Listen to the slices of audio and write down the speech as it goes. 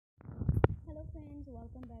friends,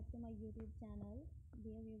 welcome back to my YouTube channel.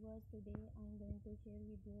 Dear viewers, today I am going to share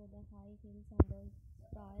with you the high heel sandal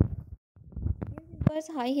style. Dear viewers,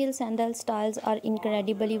 high heel sandal styles are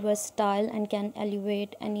incredibly versatile and can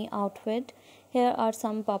elevate any outfit. Here are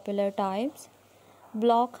some popular types.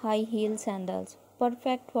 Block high heel sandals,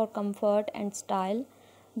 perfect for comfort and style.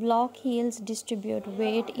 Block heels distribute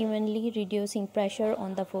weight evenly, reducing pressure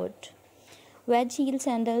on the foot. Wedge heel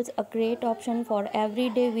sandals, a great option for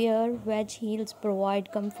everyday wear. Wedge heels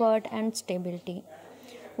provide comfort and stability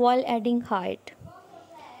while adding height.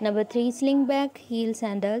 Number 3, slingback heel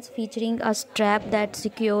sandals featuring a strap that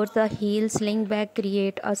secures the heel. Slingback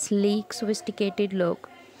create a sleek, sophisticated look.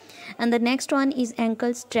 And the next one is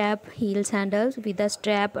ankle strap heel sandals with a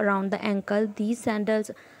strap around the ankle. These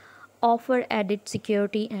sandals offer added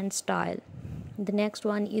security and style. The next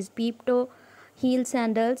one is peep toe heel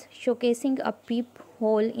sandals showcasing a peep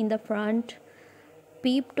hole in the front.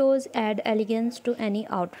 Peep toes add elegance to any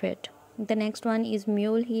outfit. The next one is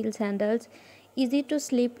mule heel sandals, easy to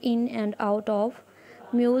slip in and out of.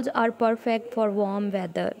 Mules are perfect for warm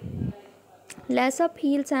weather. Lace up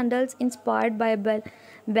heel sandals inspired by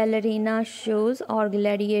ballerina shoes or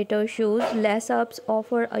gladiator shoes. Lace ups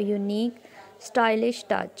offer a unique, stylish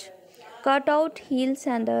touch. Cutout heel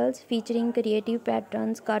sandals featuring creative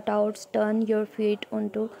patterns. Cutouts turn your feet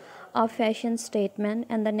into a fashion statement.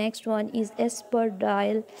 And the next one is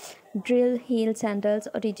espadrille drill heel sandals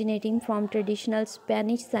originating from traditional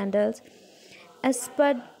Spanish sandals.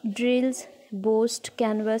 Espadrilles boast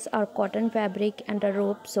canvas or cotton fabric and a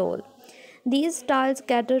rope sole. These styles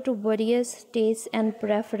cater to various tastes and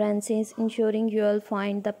preferences, ensuring you'll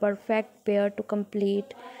find the perfect pair to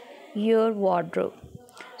complete your wardrobe.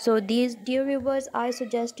 So these dear viewers, I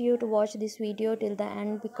suggest you to watch this video till the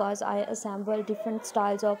end because I assemble different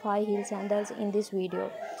styles of high heel sandals in this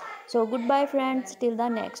video. So goodbye friends, till the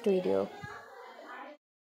next video.